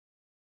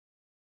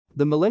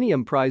The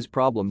Millennium Prize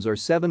Problems are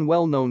 7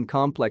 well-known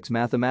complex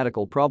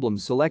mathematical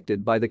problems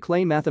selected by the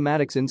Clay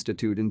Mathematics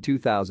Institute in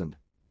 2000.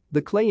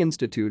 The Clay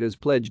Institute has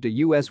pledged a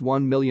US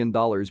 $1 million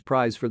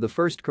prize for the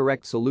first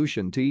correct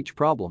solution to each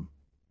problem.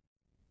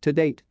 To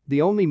date,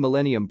 the only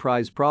Millennium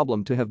Prize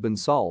problem to have been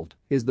solved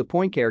is the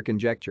Poincare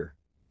conjecture.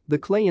 The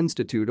Clay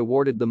Institute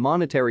awarded the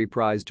monetary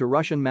prize to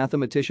Russian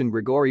mathematician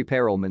Grigory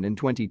Perelman in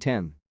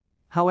 2010.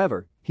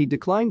 However, he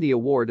declined the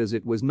award as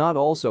it was not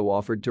also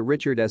offered to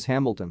Richard S.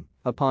 Hamilton,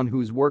 upon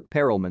whose work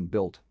Perelman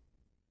built.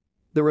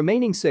 The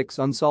remaining 6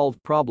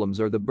 unsolved problems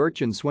are the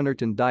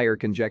Birch-Swinnerton-Dyer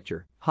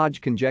conjecture,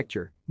 Hodge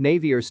conjecture,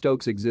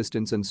 Navier-Stokes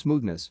existence and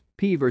smoothness,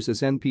 P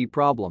versus NP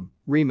problem,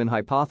 Riemann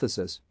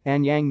hypothesis,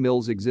 and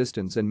Yang-Mills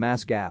existence and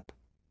mass gap.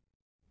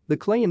 The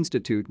Clay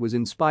Institute was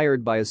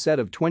inspired by a set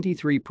of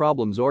 23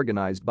 problems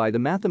organized by the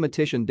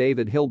mathematician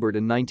David Hilbert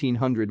in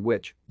 1900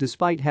 which,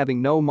 despite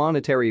having no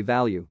monetary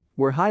value,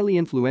 were highly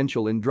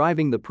influential in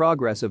driving the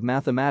progress of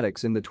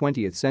mathematics in the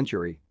 20th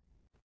century.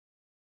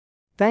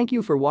 Thank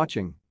you for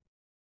watching.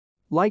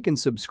 Like and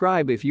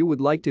subscribe if you would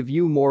like to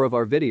view more of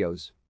our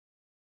videos.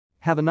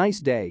 Have a nice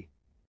day.